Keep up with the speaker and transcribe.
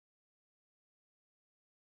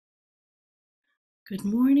Good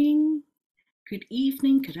morning, good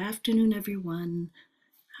evening, good afternoon, everyone.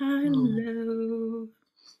 Oh, Hello.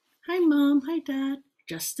 Hi, Mom. Hi, Dad.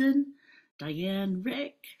 Justin, Diane,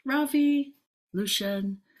 Rick, Ravi,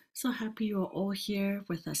 Lucian. So happy you're all here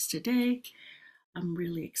with us today. I'm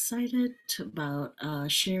really excited about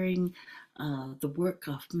sharing the work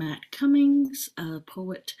of Matt Cummings, a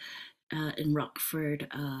poet in Rockford,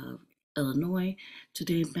 Illinois.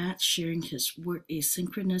 Today, Matt's sharing his work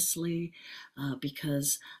asynchronously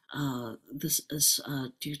because this is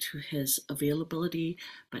due to his availability,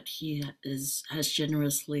 but has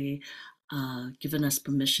generously given us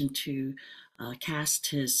permission to cast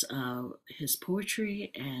his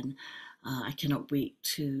poetry, and I cannot wait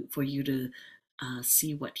for you to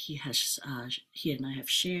see what he and I have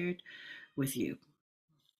shared with you.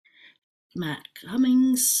 Matt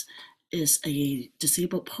Cummings is a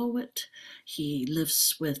disabled poet. He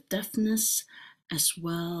lives with deafness as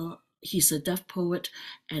well. He's a deaf poet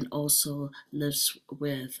and also lives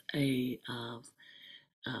with a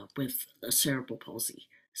cerebral palsy.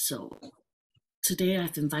 So today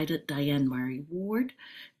I've invited Diane Murray Ward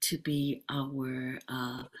to be our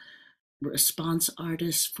response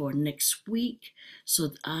artist for next week.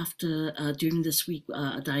 So after during this week,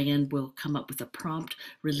 Diane will come up with a prompt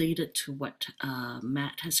related to what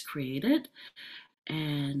Matt has created,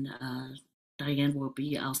 and Diane will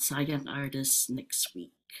be our silent artist next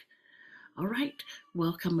week. All right,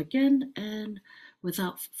 welcome again, and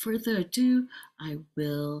without further ado, I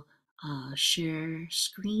will share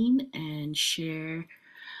screen and share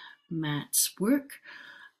Matt's work.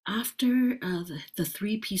 After the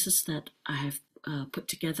three pieces that I have put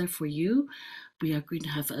together for you, we are going to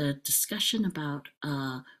have a discussion about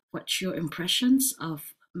what your impressions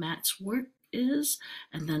of Matt's work is.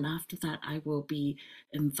 And then after that, I will be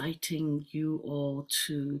inviting you all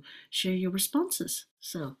to share your responses.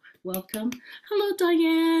 So, welcome. Hello,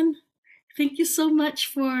 Diane. Thank you so much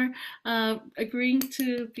for agreeing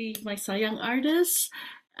to be my Sayang artist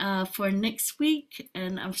for next week.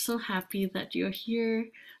 And I'm so happy that you're here.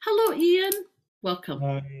 Hello, Ian. Welcome.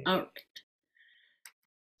 hi. All right.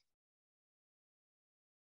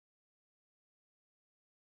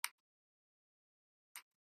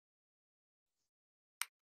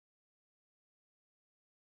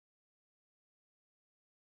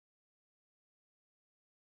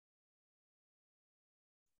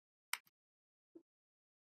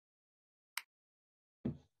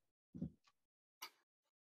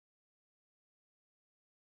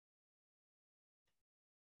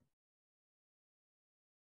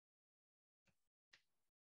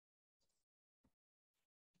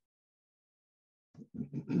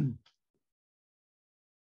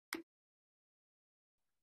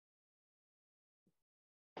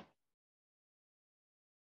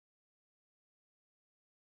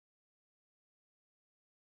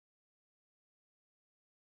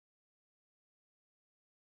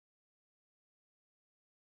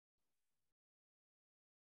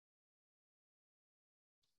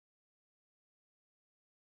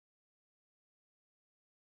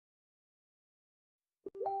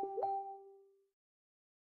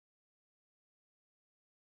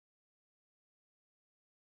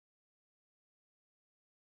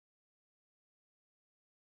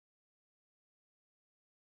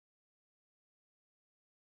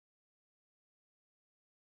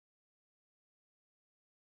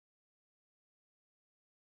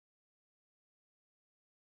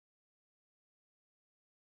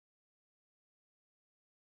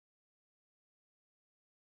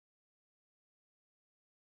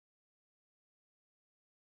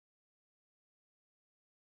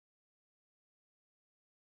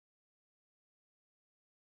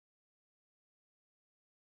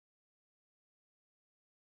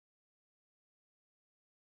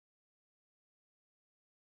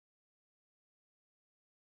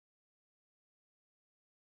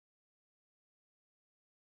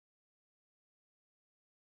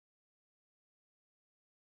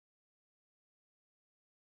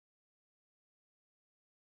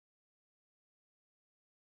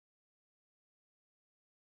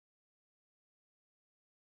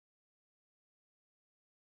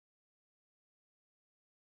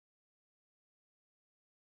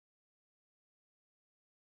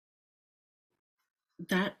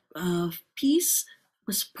 That piece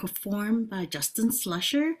was performed by Justin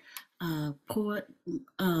Slusher. Poet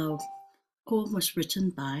uh, Poem was written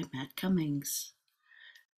by Matt Cummings.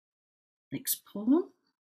 Next poem.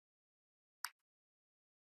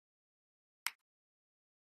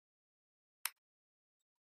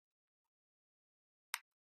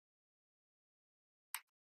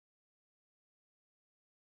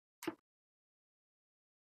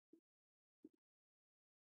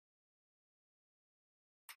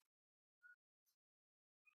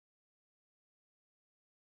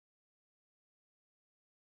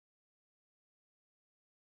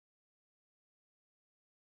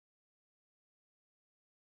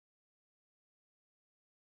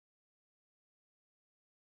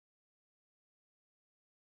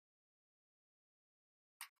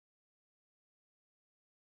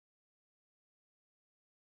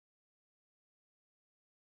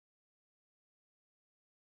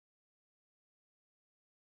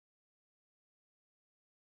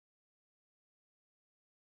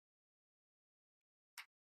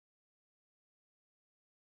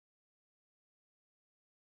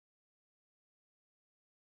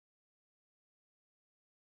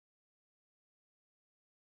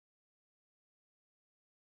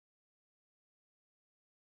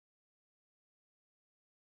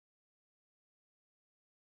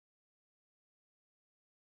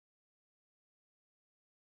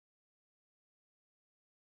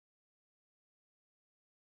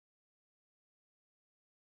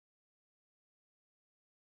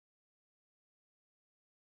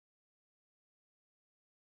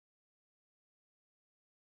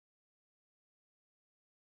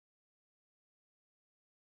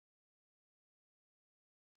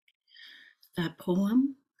 That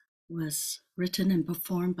poem was written and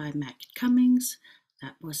performed by Matt Cummings.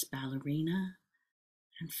 That was Ballerina.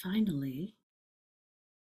 And finally,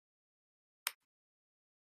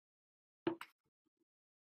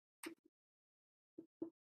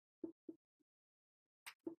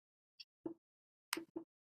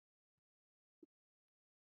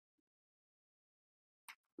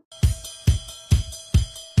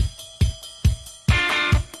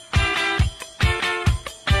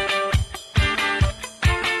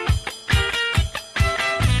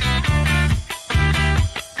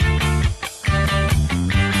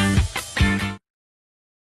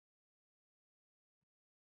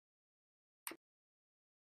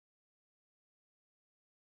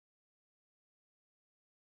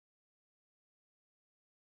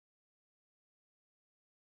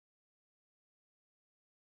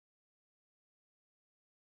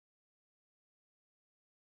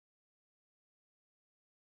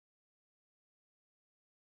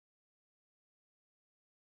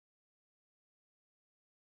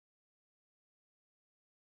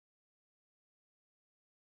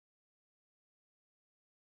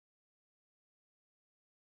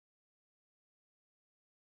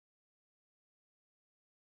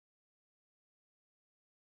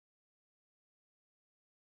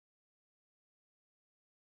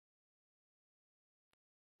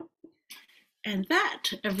 and that,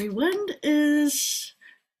 everyone, is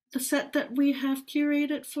the set that we have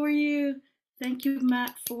curated for you. Thank you,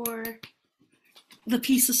 Matt, for the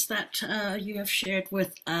pieces that you have shared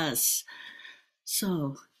with us.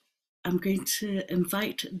 So I'm going to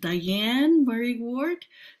invite Diane Murray Ward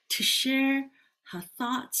to share her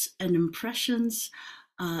thoughts and impressions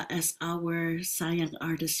as our Cy Young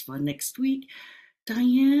artist for next week.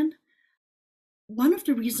 Diane, one of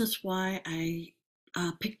the reasons why I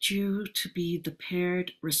picked you to be the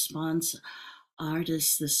paired response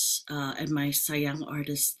artist this and my Cy Young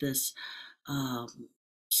artist this um,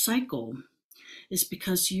 cycle is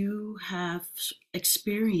because you have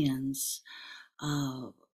experience uh,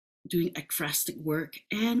 doing ekphrastic work,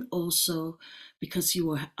 and also because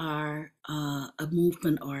you are a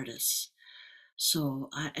movement artist. So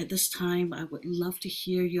at this time, I would love to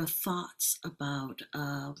hear your thoughts about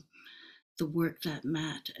the work that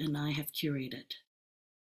Matt and I have curated.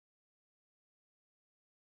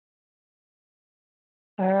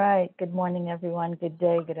 All right. Good morning, everyone. Good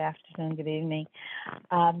day, good afternoon, good evening.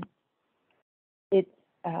 Um, it's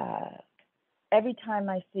every time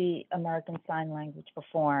I see American Sign Language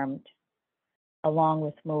performed along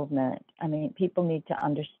with movement, I mean, people need to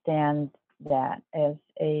understand that as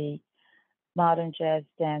a modern jazz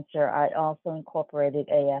dancer, I also incorporated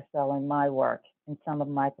ASL in my work, in some of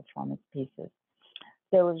my performance pieces.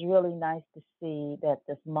 So it was really nice to see that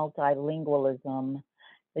this multilingualism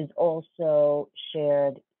is also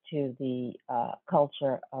shared to the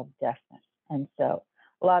culture of deafness. And so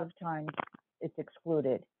a lot of times it's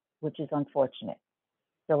excluded, which is unfortunate.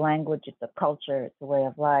 The language, it's a culture, it's a way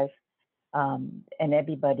of life, and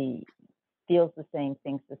everybody feels the same,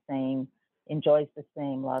 thinks the same, enjoys the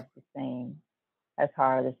same, loves the same, has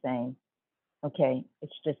heart the same. Okay,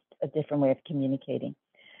 it's just a different way of communicating.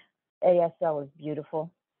 ASL is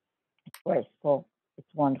beautiful, it's graceful, it's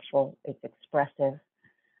wonderful, it's expressive.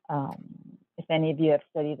 Um, if any of you have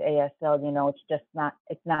studied ASL, you know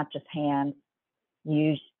it's not just hands. You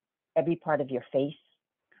use every part of your face,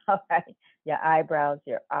 okay? Your eyebrows,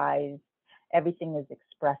 your eyes, everything is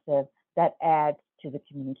expressive. That adds to the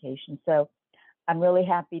communication. So I'm really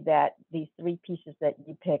happy that these three pieces that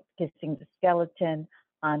you picked, Kissing the Skeleton,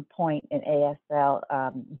 On Point, and ASL,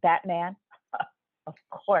 Batman, of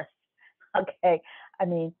course, okay? I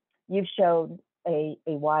mean, you've shown a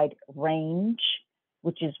wide range,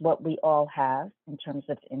 which is what we all have in terms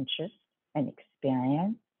of interest and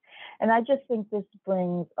experience. And I just think this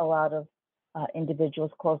brings a lot of individuals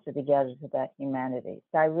closer together to that humanity.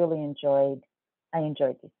 So I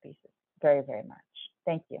enjoyed these pieces very, very much.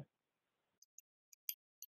 Thank you.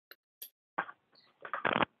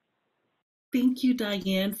 Thank you,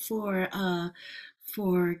 Diane, for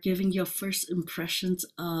giving your first impressions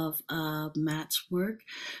of Matt's work.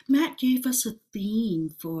 Matt gave us a theme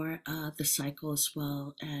for the cycle as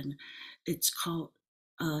well, and it's called.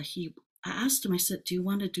 He I asked him. I said, "Do you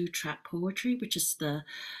want to do trap poetry, which is the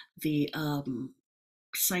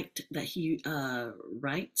site that he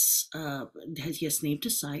writes? He has named a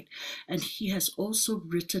site, and he has also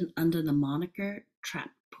written under the moniker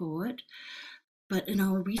Trap Poet." But in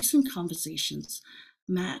our recent conversations,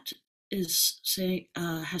 Matt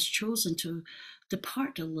has chosen to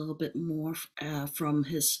depart a little bit more from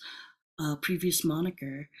his previous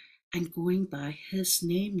moniker and going by his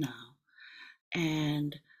name now.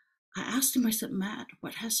 And I asked him, I said, Matt,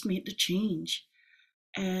 what has made the change?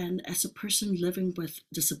 And as a person living with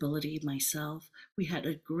disability myself, we had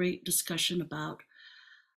a great discussion about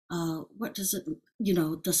what does it,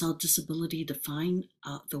 does our disability define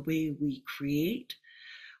the way we create,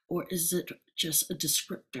 or is it just a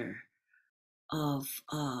descriptor of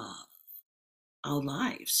our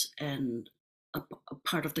lives and a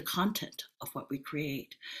part of the content of what we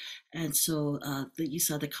create? And so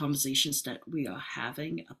these are the conversations that we are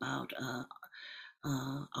having about our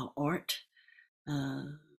art uh,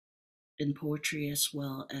 in poetry as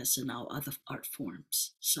well as in our other art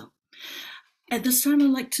forms. So at this time, I'd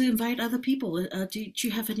like to invite other people. Do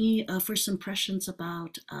you have any first impressions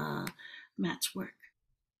about Matt's work?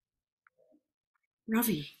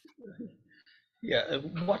 Ravi. Yeah,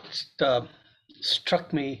 what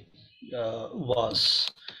struck me was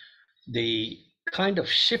the kind of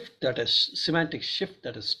semantic shift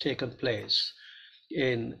that has taken place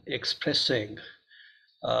in expressing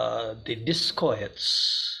the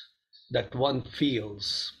disquiets that one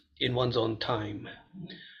feels in one's own time.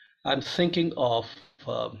 I'm thinking of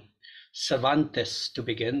Cervantes to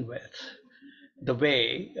begin with, the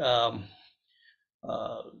way uh,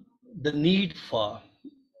 the need for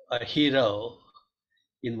a hero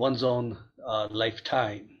in one's own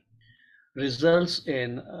lifetime results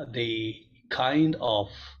in the kind of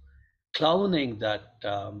clowning that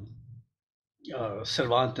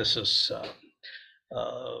Cervantes's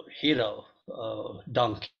hero,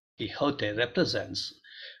 Don Quixote, represents.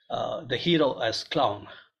 The hero as clown,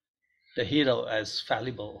 the hero as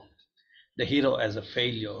fallible, the hero as a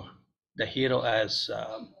failure, the hero as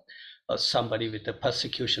somebody with a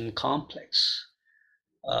persecution complex.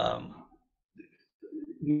 Um,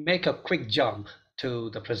 Make a quick jump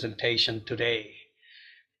to the presentation today.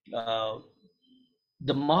 Uh,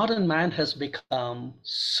 the modern man has become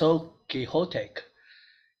so quixotic.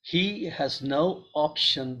 He has no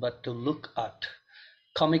option but to look at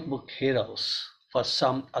comic book heroes for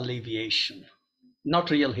some alleviation.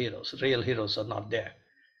 Not real heroes. Real heroes are not there.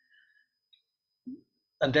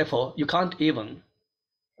 And therefore, you can't even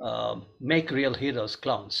make real heroes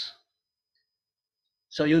clowns.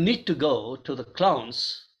 So you need to go to the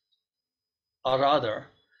clowns, or rather,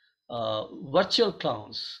 virtual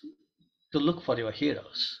clowns, to look for your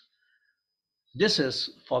heroes. This is,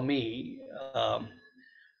 for me,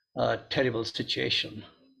 a terrible situation,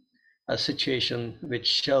 a situation which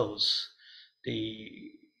shows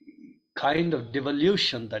the kind of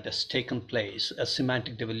devolution that has taken place, a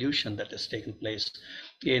semantic devolution that has taken place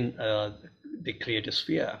in the creative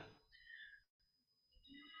sphere.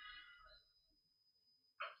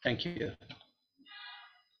 Thank you.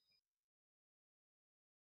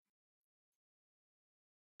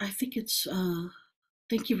 I think it's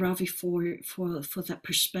thank you, Ravi, for that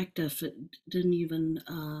perspective. It didn't even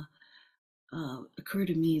occur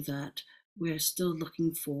to me that we're still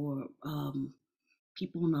looking for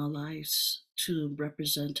people in our lives to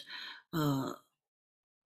represent uh,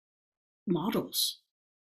 models,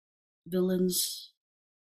 villains,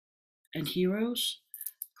 and heroes,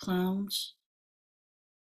 clowns,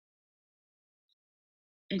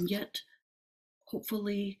 and yet,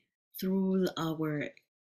 hopefully, through our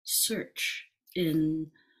search in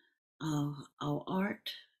our art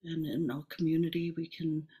and in our community, we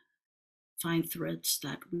can find threads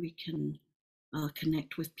that we can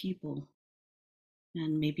connect with people,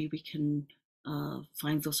 and maybe we can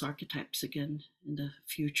find those archetypes again in the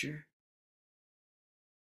future.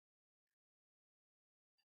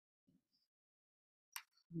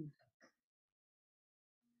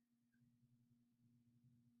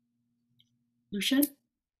 Lucian?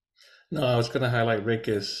 No, I was going to highlight Rick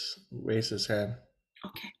is raised his hand.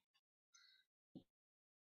 Okay.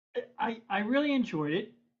 I really enjoyed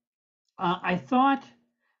it. I thought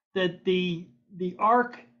that the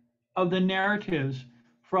arc of the narratives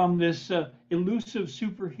from this elusive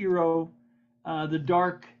superhero, the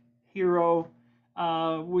dark hero,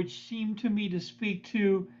 which seemed to me to speak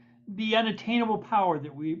to the unattainable power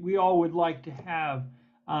that we all would like to have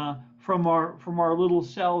from our little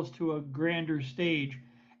selves to a grander stage,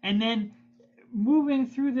 and then moving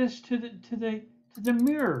through this to the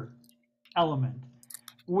mirror element,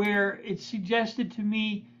 where it suggested to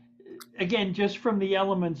me, again, just from the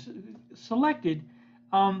elements selected,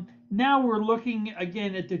 now we're looking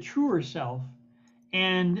again at the truer self.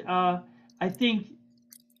 And I think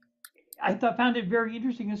found it very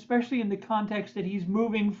interesting, especially in the context that he's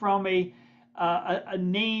moving from a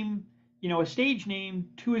name, a stage name,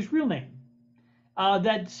 to his real name.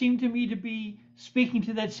 That seemed to me to be speaking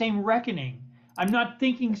to that same reckoning. I'm not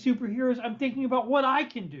thinking superheroes. I'm thinking about what I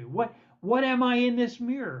can do. What am I in this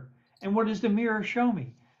mirror, and what does the mirror show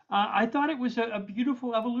me? I thought it was a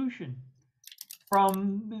beautiful evolution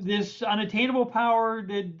from this unattainable power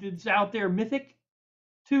that's out there, mythic,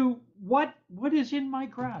 to what is in my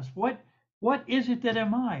grasp. What is it that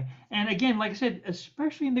am I? And again, like I said,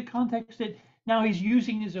 especially in the context that now he's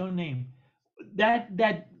using his own name,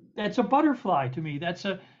 that's a butterfly to me. That's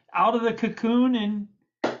a out of the cocoon and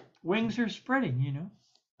wings are spreading. You know.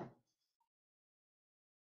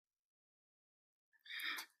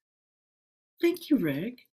 Thank you,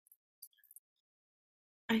 Rick.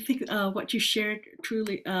 I think what you shared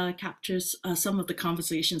truly captures some of the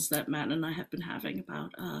conversations that Matt and I have been having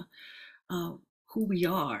about uh, who we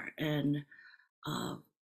are and uh,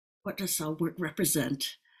 what does our work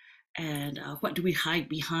represent, and what do we hide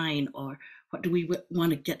behind, or what do we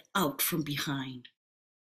want to get out from behind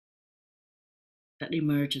that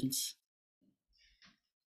emergence.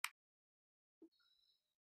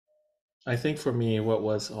 I think for me, what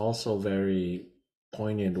was also very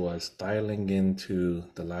poignant was dialing into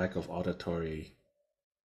the lack of auditory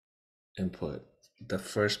input. The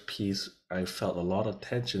first piece, I felt a lot of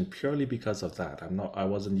tension purely because of that. I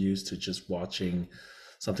wasn't used to just watching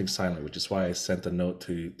something silent, which is why I sent a note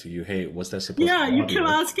to you. Hey, was there supposed Yeah, to be you kept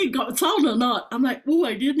audio? asking, got sound or not? I'm like, oh,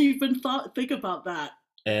 I didn't even think about that.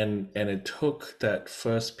 And it took that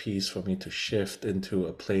first piece for me to shift into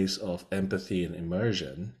a place of empathy and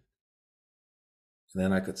immersion. And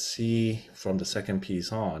then I could see from the second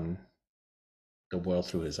piece on the world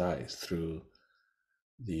through his eyes, through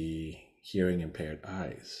the hearing impaired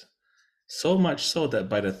eyes. So much so that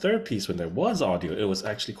by the third piece, when there was audio, it was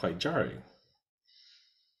actually quite jarring.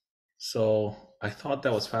 So I thought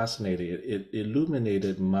that was fascinating. It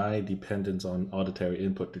illuminated my dependence on auditory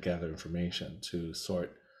input to gather information, to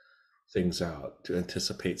sort things out, to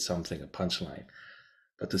anticipate something, a punchline.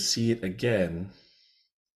 But to see it again,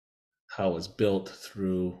 how it's built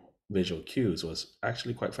through visual cues, was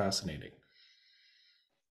actually quite fascinating.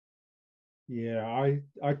 Yeah, I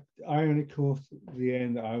only caught the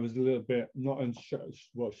end. I was a little bit not unsure,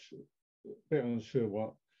 a bit unsure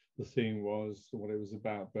what the theme was or what it was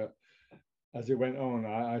about. But as it went on,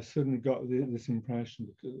 I suddenly got this impression,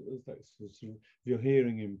 because that's sort of, if you're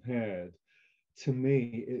hearing impaired, to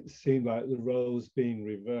me it seemed like the roles being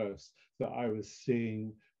reversed. That I was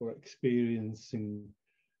seeing or experiencing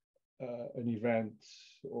an event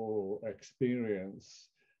or experience,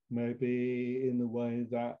 maybe in the way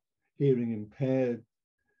that hearing impaired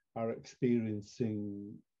are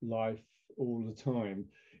experiencing life all the time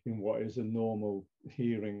in what is a normal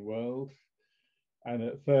hearing world. And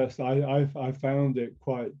at first, I found it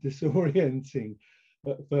quite disorienting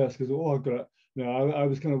at first, because I've got, I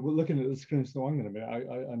was kind of looking at the screen, so hang on a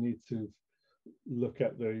minute, I need to look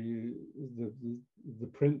at the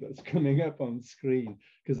print that's coming up on screen,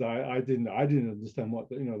 because I didn't understand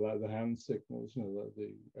what like the hand signals,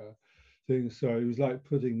 the thing. So it was like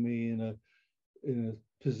putting me in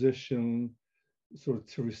a position sort of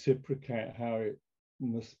to reciprocate how it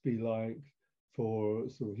must be like for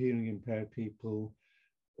sort of hearing impaired people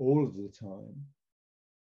all of the time,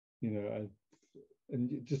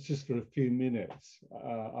 and just for a few minutes,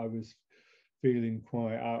 I was feeling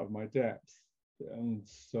quite out of my depth, and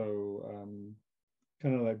so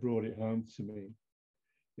kind of like brought it home to me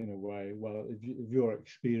in a way. Well, if you're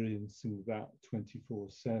experiencing that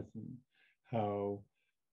 24/7, how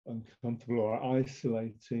uncomfortable or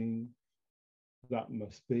isolating that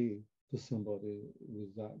must be for somebody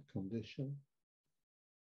with that condition.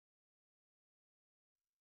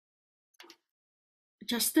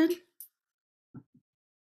 Justin?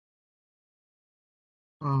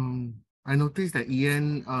 I noticed that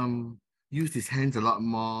Ian used his hands a lot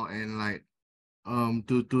more, and like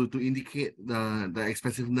to indicate the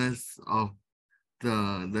expressiveness of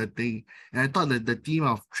the thing. And I thought that the theme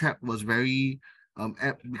of trap was very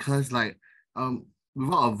apt, because like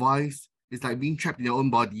without a voice, it's like being trapped in your own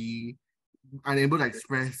body, unable to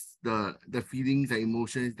express the feelings and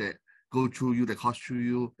emotions that go through you, that course through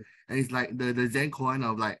you. And it's like the Zen koan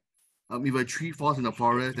of like, if a tree falls in the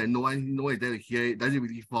forest and no one is there to hear it, does it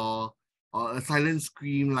really fall? Or a silent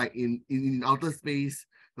scream like in outer space,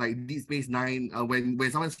 like Deep Space Nine, when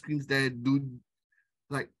someone screams there,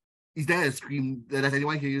 like, is there a scream? Does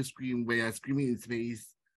anyone hear you scream when you're screaming in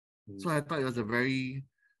space? So I thought it was a very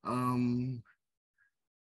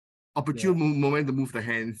opportune moment to move the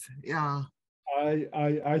hands. Yeah.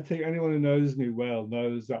 I think anyone who knows me well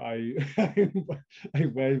knows that I I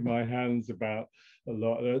wave my hands about a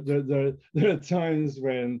lot. There are times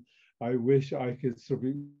when I wish I could sort of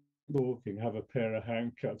be walking, have a pair of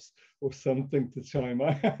handcuffs or something to tie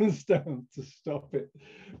my hands down to stop it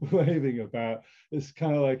waving about. It's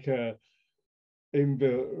kind of like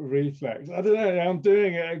inbuilt reflex. I don't know. I'm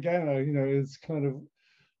doing it again. It's kind of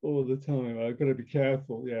all the time. I've got to be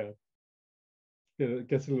careful. Yeah, it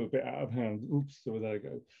gets a little bit out of hand. Oops. So there you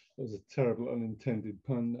go. That was a terrible unintended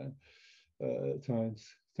pun there. At times.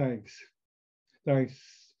 Thanks,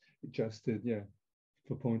 Justin. Yeah,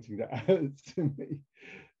 for pointing that out to me.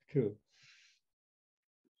 Cool.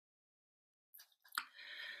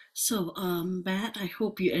 So, Matt, I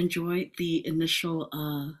hope you enjoyed the initial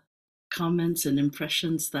comments and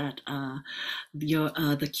impressions that the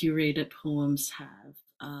curated poems have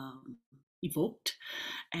evoked.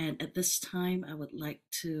 And at this time, I would like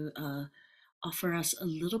to offer us a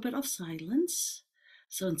little bit of silence.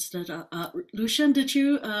 So instead of Lucian, did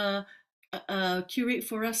you curate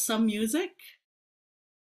for us some music?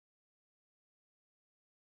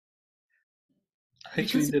 I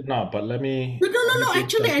actually did not, but let me. No. dig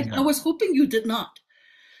Actually, something I up. was hoping you did not,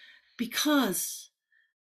 because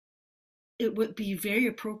it would be very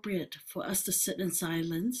appropriate for us to sit in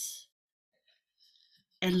silence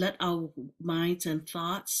and let our minds and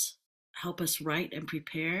thoughts help us write and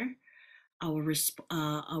prepare our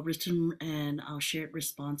written and our shared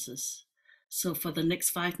responses. So for the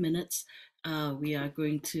next 5 minutes, we are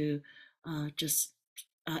going to just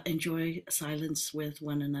enjoy silence with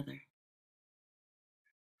one another.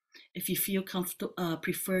 If you feel comfortable,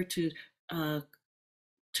 prefer to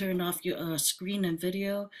turn off your screen and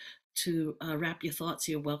video to wrap your thoughts,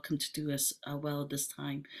 you're welcome to do as well this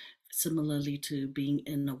time, similarly to being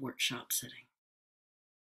in a workshop setting.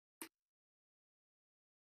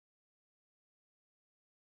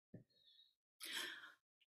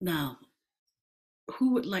 Now,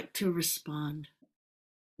 who would like to respond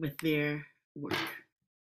with their work?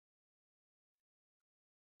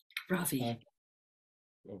 Ravi.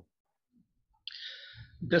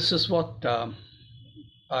 This is what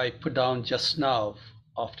I put down just now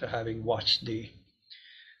after having watched the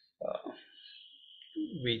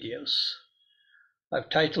videos. I've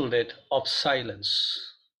titled it Of Silence.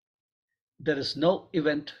 There is no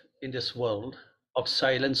event in this world of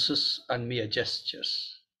silences and mere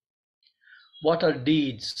gestures. What are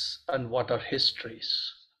deeds and what are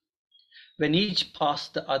histories? When each pass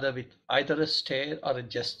the other with either a stare or a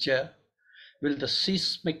gesture, will the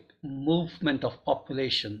seismic movement of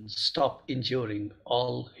population stop injuring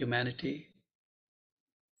all humanity?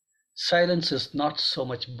 Silence is not so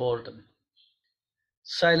much boredom.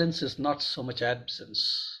 Silence is not so much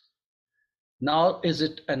absence. Nor is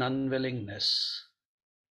it an unwillingness.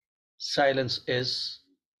 Silence is,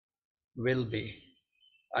 will be,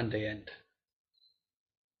 and the end.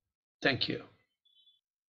 Thank you.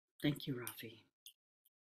 Thank you, Ravi.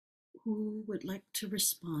 Who would like to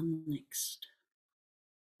respond next?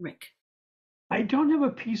 Rick. I don't have a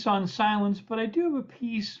piece on silence, but I do have a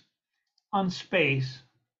piece on space.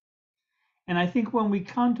 And I think when we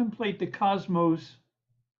contemplate the cosmos,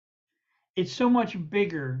 it's so much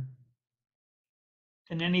bigger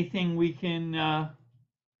than anything we can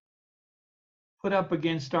put up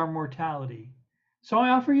against our mortality. So I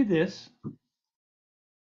offer you this.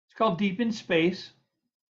 It's called Deep in Space.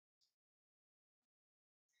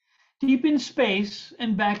 Deep in space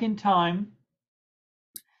and back in time,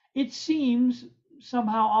 it seems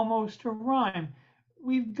somehow almost to rhyme.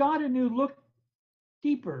 We've got a new look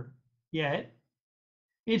deeper yet.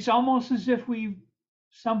 It's almost as if we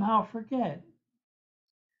somehow forget.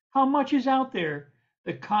 How much is out there,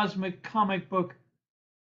 the cosmic comic book,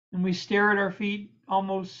 and we stare at our feet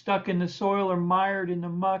almost stuck in the soil or mired in the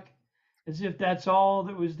muck, as if that's all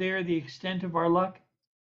that was there, the extent of our luck.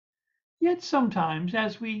 Yet sometimes,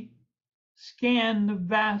 as we scan the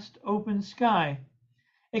vast open sky,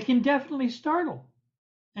 it can definitely startle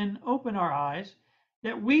and open our eyes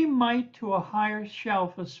that we might to a higher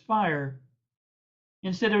shelf aspire,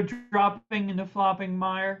 instead of dropping in the flopping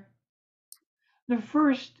mire. The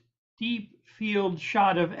first deep field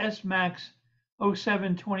shot of S-Max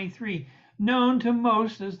 0723, known to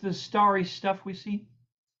most as the starry stuff we see,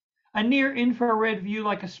 a near infrared view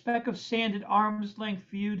like a speck of sand at arm's length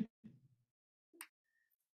viewed.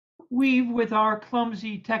 Weave with our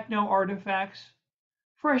clumsy techno artifacts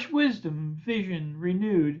fresh wisdom, vision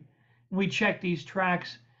renewed. We check these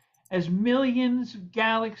tracks as millions of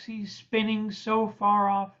galaxies spinning so far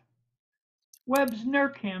off. Webb's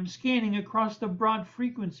NERCam scanning across the broad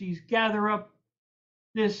frequencies gather up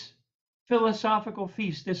this philosophical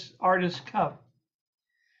feast, this artist's cup.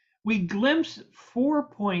 We glimpse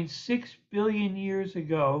 4.6 billion years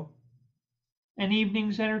ago, an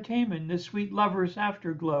evening's entertainment, this sweet lover's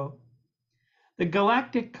afterglow. The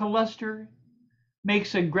galactic cluster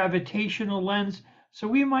makes a gravitational lens so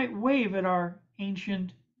we might wave at our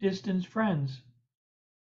ancient distant friends.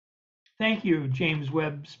 Thank you, James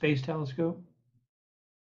Webb Space Telescope.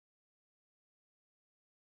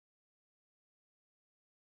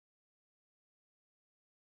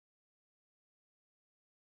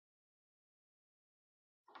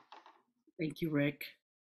 Thank you, Rick.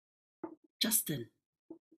 Justin.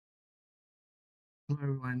 Hello,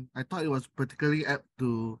 everyone. I thought it was particularly apt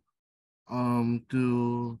to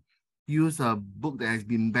use a book that has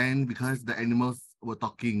been banned because the animals were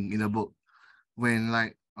talking in a book. When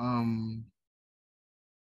like some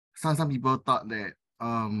people thought that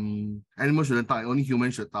animals shouldn't talk, only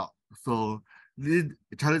humans should talk. So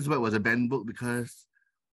Charlotte's Web was a banned book because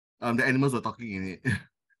the animals were talking in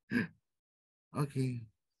it. Okay.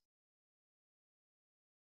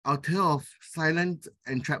 Our tale of silent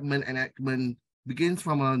entrapment enactment begins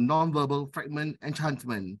from a non-verbal fragment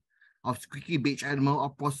enchantment of squeaky beach animal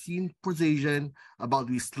of porcine precision about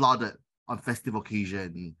to be slaughtered on festive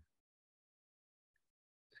occasion.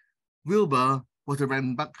 Wilbur was a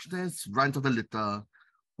rambunctious runt of the litter.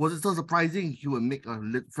 Was it so surprising he would make a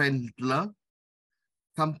friend littler?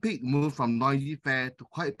 Some pig moved from noisy fair to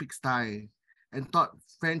quiet pigsty and thought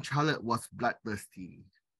French Charlotte was bloodthirsty.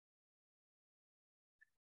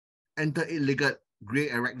 Enter eight-legged grey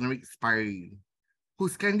arachnid spire,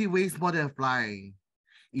 whose candy weighs more than a fly.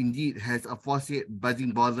 Indeed, has a forsake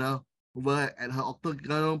buzzing bother over at her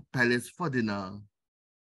octagonal palace for dinner.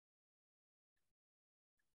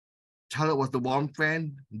 Charlotte was the warm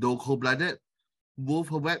friend, though cold-blooded, wove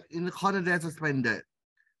her web in the corner there suspended.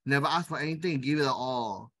 Never asked for anything, gave it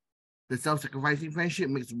all. The self-sacrificing friendship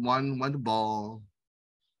makes one want to ball.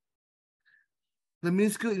 The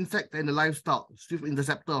minuscule insect and the livestock, swift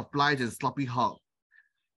interceptor of flies and sloppy hog.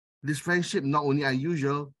 This friendship not only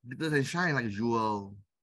unusual, glitters and shine like a jewel.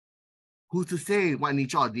 Who's to say what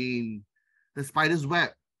nature ordained? The spider's web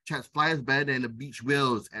chats flies better than the beach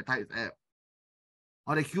whales at tide's ebb.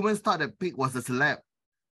 Or the humans thought that pig was a celeb,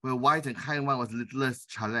 where wise and kind one was littlest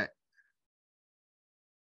Charlotte.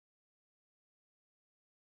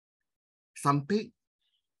 Some pig,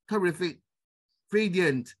 terrific,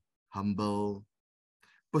 radiant, humble.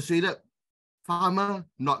 Persuaded farmer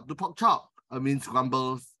not to pork chop amidst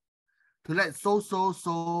grumbles, to let so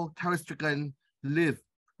terror-stricken live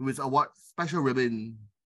with his award special ribbon.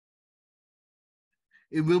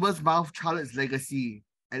 In Wilbur's mouth, Charlotte's legacy,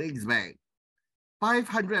 an eggs bag.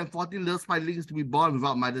 540 little spiderlings to be born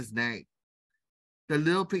without mother's neck. The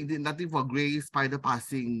little pig did nothing for grey spider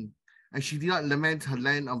passing, and she did not lament her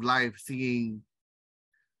land of life, singing,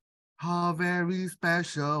 how very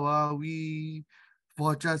special are we,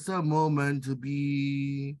 for just a moment to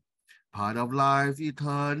be part of life's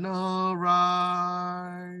eternal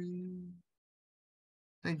ride.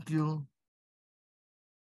 Thank you.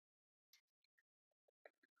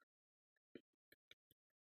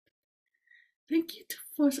 Thank you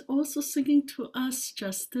for also singing to us,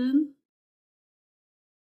 Justin.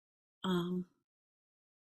 I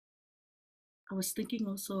was thinking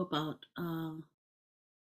also about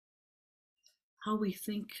how we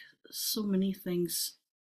think so many things,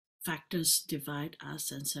 factors divide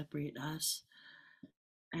us and separate us,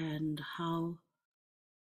 and how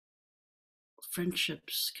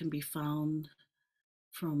friendships can be found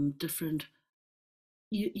from different,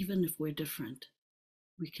 even if we're different,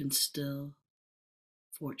 we can still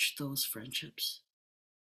forge those friendships.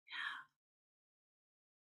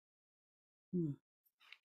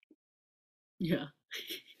 Yeah.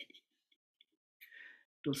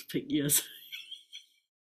 Those pig ears.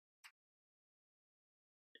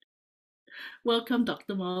 Welcome,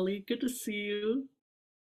 Dr. Molly. Good to see you.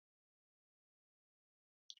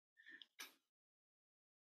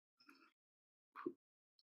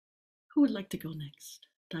 Who would like to go next?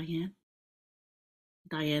 Diane?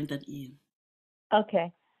 Diane, then Ian.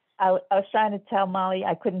 Okay. I was trying to tell Molly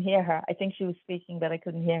I couldn't hear her. I think she was speaking, but I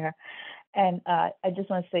couldn't hear her. And I just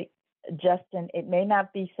want to say, Justin, it may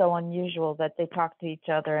not be so unusual that they talk to each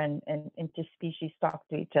other and interspecies talk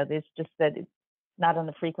to each other. It's just that it's not on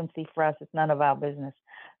the frequency for us. It's none of our business.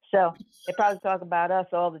 So they probably talk about us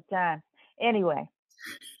all the time. Anyway.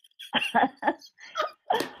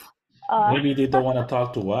 Maybe they don't want to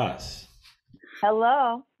talk to us.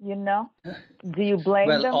 Hello, do you blame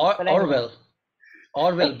them?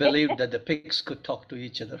 Orwell believed that the pigs could talk to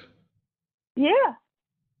each other. Yeah,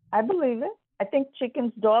 I believe it. I think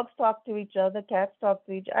chickens, dogs talk to each other, cats talk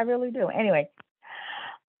to each other. I really do. Anyway,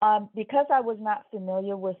 because I was not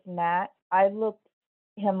familiar with Matt, I looked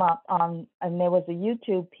him up and there was a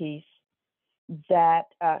YouTube piece that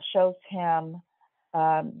shows him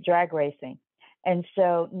drag racing. And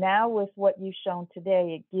so now with what you've shown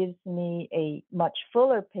today, it gives me a much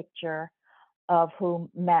fuller picture of who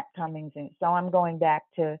Matt Cummings is. So I'm going back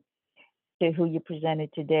to to who you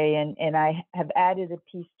presented today, and I have added a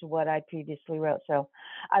piece to what I previously wrote. So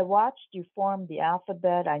I watched you form the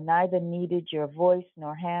alphabet. I neither needed your voice,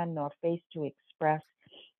 nor hand, nor face to express.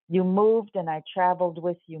 You moved and I traveled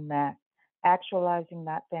with you, Matt, actualizing,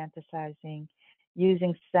 not fantasizing,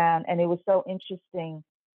 using sound. And it was so interesting,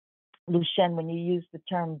 Lucien, when you used the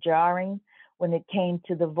term jarring, when it came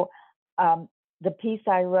to the piece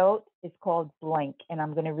I wrote is called Blank, and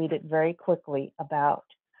I'm going to read it very quickly about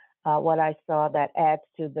what I saw that adds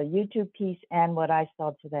to the YouTube piece and what I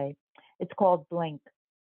saw today. It's called Blink.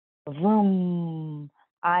 Vroom,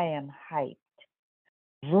 I am hyped.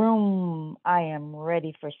 Vroom, I am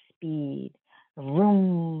ready for speed.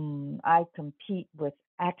 Vroom, I compete with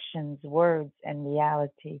actions, words, and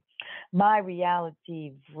reality. My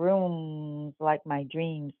reality vrooms like my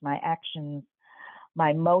dreams, my actions,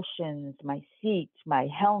 my motions, my seat, my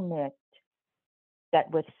helmet that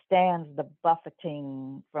withstands the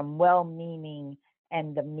buffeting from well-meaning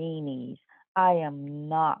and the meanies. I am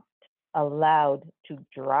not allowed to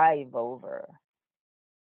drive over.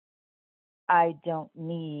 I don't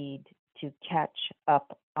need to catch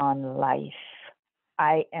up on life.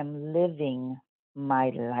 I am living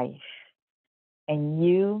my life. And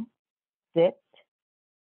you sit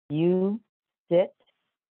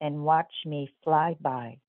and watch me fly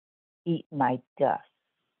by, eat my dust.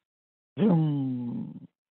 Vroom.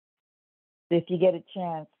 If you get a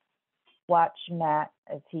chance, watch Matt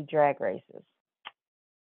as he drag races.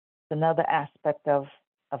 It's another aspect of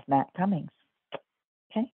Matt Cummings.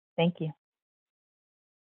 Okay, thank you.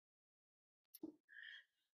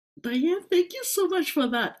 Diane, thank you so much for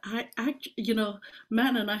that.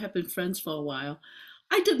 Matt and I have been friends for a while.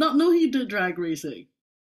 I did not know he did drag racing.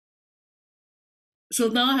 So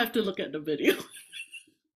now I have to look at the video.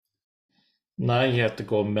 Now you have to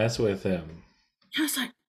go mess with him. I was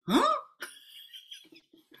like, huh?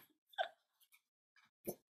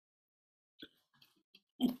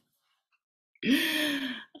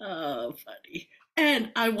 Oh, funny.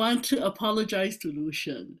 And I want to apologize to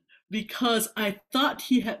Lucian because I thought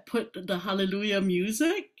he had put the Hallelujah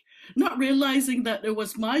music, not realizing that it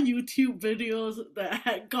was my YouTube videos that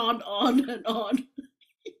had gone on and on.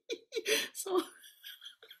 So,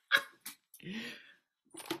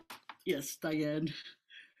 yes, Diane,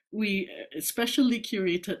 we especially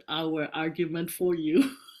curated our argument for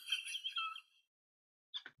you.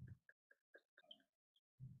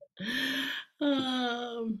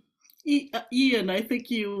 Ian, I think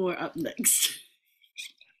you were up next.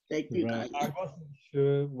 Thank you, Right. I Diane. wasn't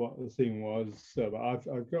sure what the thing was, but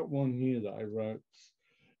I've got one here that I wrote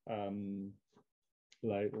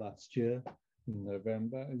late last year in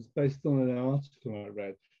November. It's based on an article I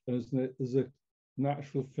read. There's a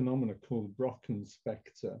natural phenomenon called Brocken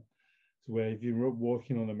spectre, where if you're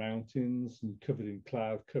walking on the mountains and covered in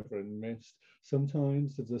cloud cover and mist,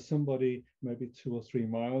 sometimes if there's somebody maybe 2 or 3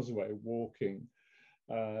 miles away walking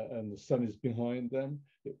and the sun is behind them,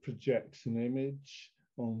 it projects an image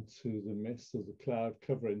onto the mist or the cloud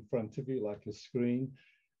cover in front of you like a screen,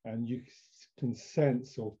 and you can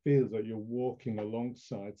sense or feel that you're walking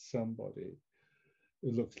alongside somebody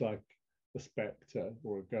who looks like a spectre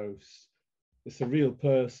or a ghost. It's a real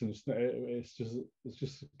person. It's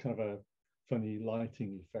just kind of a funny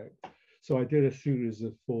lighting effect. So I did a series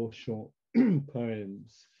of 4 short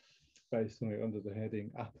poems based on it under the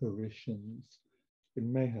heading Apparitions. It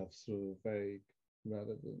may have sort of vague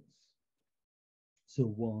relevance. So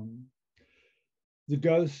 1. The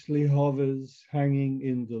ghostly hovers hanging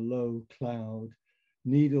in the low cloud,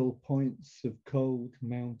 needle points of cold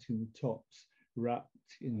mountain tops wrapped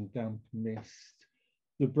in damp mist.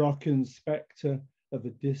 The Brocken spectre of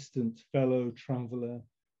a distant fellow traveller,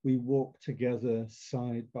 we walk together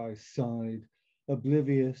side by side,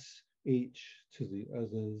 oblivious each to the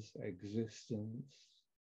other's existence.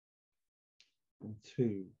 And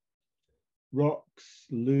 2. Rocks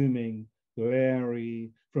looming,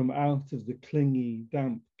 glary from out of the clingy,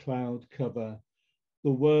 damp cloud cover. The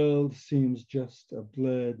world seems just a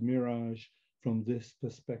blurred mirage from this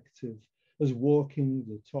perspective, as walking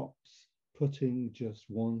the tops, putting just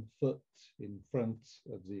 1 foot in front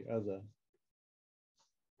of the other.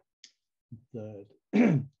 3.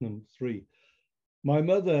 Number 3. My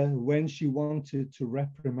mother, when she wanted to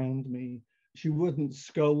reprimand me, she wouldn't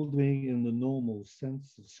scold me in the normal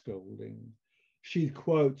sense of scolding. She'd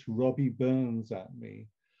quote Robbie Burns at me,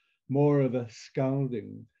 more of a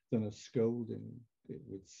scalding than a scolding, it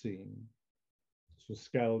would seem. So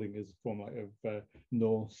scalding is a form of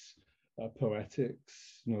Norse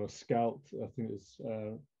poetics. You know, a skald, I think is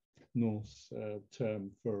Norse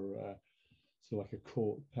term for so like a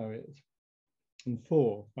court poet. And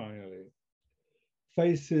 4, finally,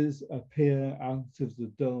 Faces appear out of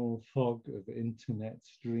the dull fog of internet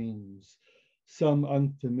streams. Some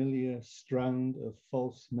unfamiliar strand of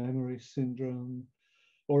false memory syndrome,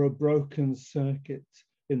 or a broken circuit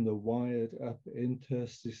in the wired up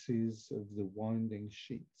interstices of the winding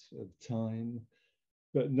sheet of time.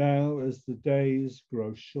 But now, as the days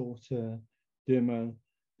grow shorter, dimmer,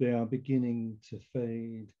 they are beginning to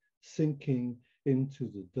fade, sinking into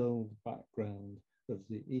the dulled background of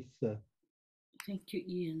the ether. Thank you,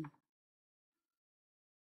 Ian.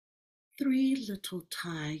 Three little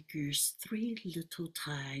tigers,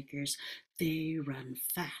 they run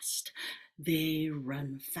fast, they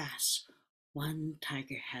run fast. One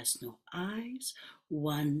tiger has no eyes,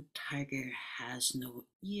 one tiger has no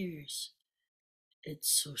ears. It's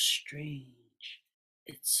so strange,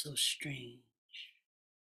 it's so strange.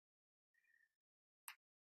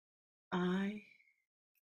 I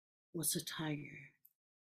was a tiger.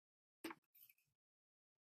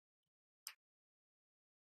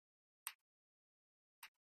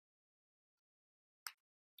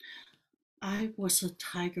 I was a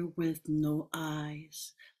tiger with no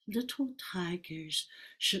eyes. Little tigers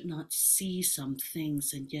should not see some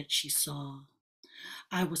things, and yet she saw.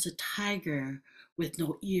 I was a tiger with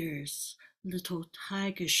no ears. Little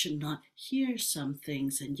tiger should not hear some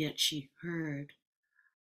things, and yet she heard.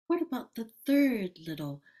 What about the third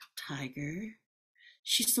little tiger?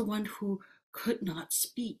 She's the one who could not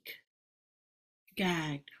speak,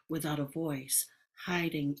 gagged without a voice,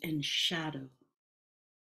 hiding in shadow,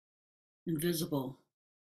 invisible.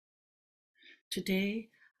 Today,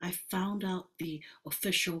 I found out the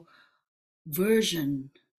official version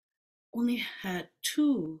only had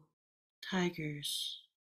two tigers.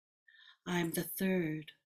 I'm the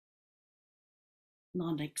third,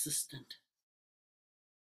 non existent.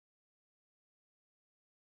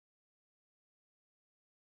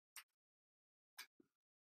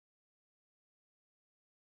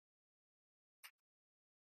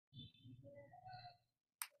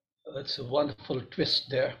 That's a wonderful twist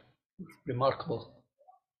there. Remarkable.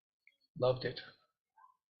 Loved it.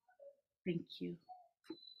 Thank you.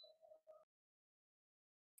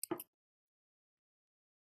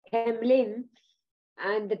 Hemlin,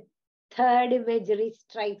 and the third imagery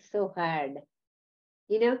strikes so hard.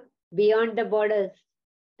 You know, beyond the borders,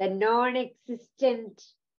 the non existent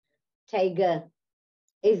tiger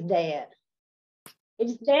is there.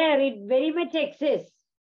 It's there, it very much exists,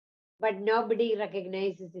 but nobody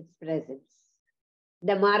recognizes its presence.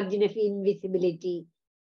 The margin of invisibility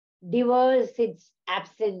devours its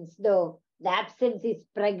absence, though the absence is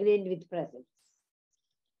pregnant with presence.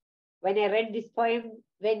 When I read this poem,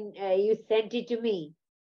 when you sent it to me,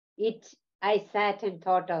 I sat and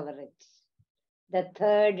thought over it. The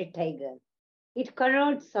third tiger. It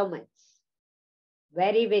connotes so much.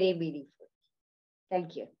 Very, very meaningful.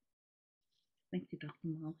 Thank you. Thank you, Dr.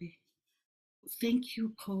 Molly. Thank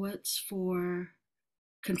you, poets, for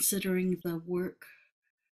considering the work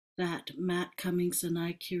that Matt Cummings and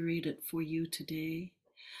I curated for you today.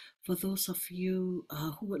 For those of you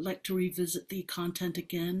who would like to revisit the content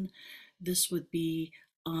again, this would be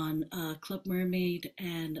on Club Mermaid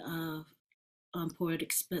and on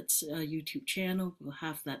Poetic Spit's YouTube channel. We'll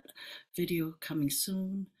have that video coming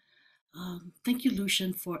soon. Thank you,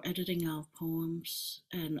 Lucian, for editing our poems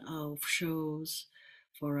and our shows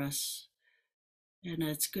for us. And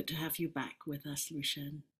it's good to have you back with us,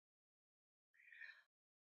 Lucian.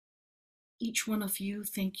 Each one of you,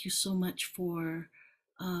 thank you so much for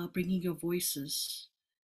bringing your voices.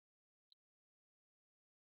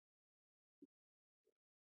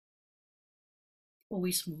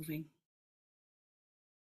 Always moving.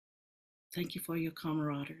 Thank you for your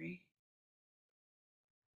camaraderie.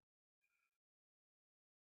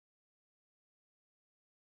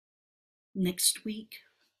 Next week,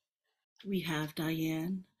 we have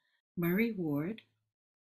Diane Murray Ward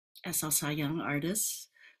as our Sayang artist.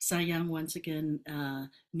 Sayang, once again,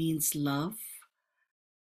 means love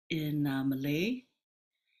in Malay.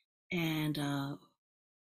 And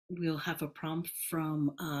we'll have a prompt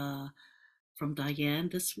from Diane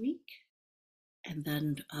this week. And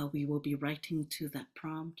then we will be writing to that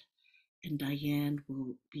prompt. And Diane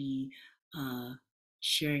will be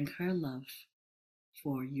sharing her love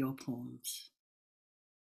for your poems.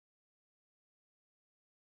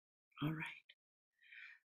 All right.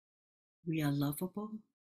 We are lovable.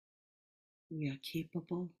 We are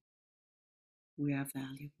capable. We are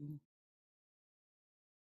valuable.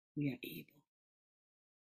 We are able.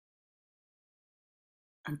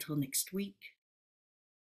 Until next week,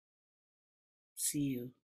 see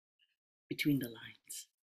you between the lines.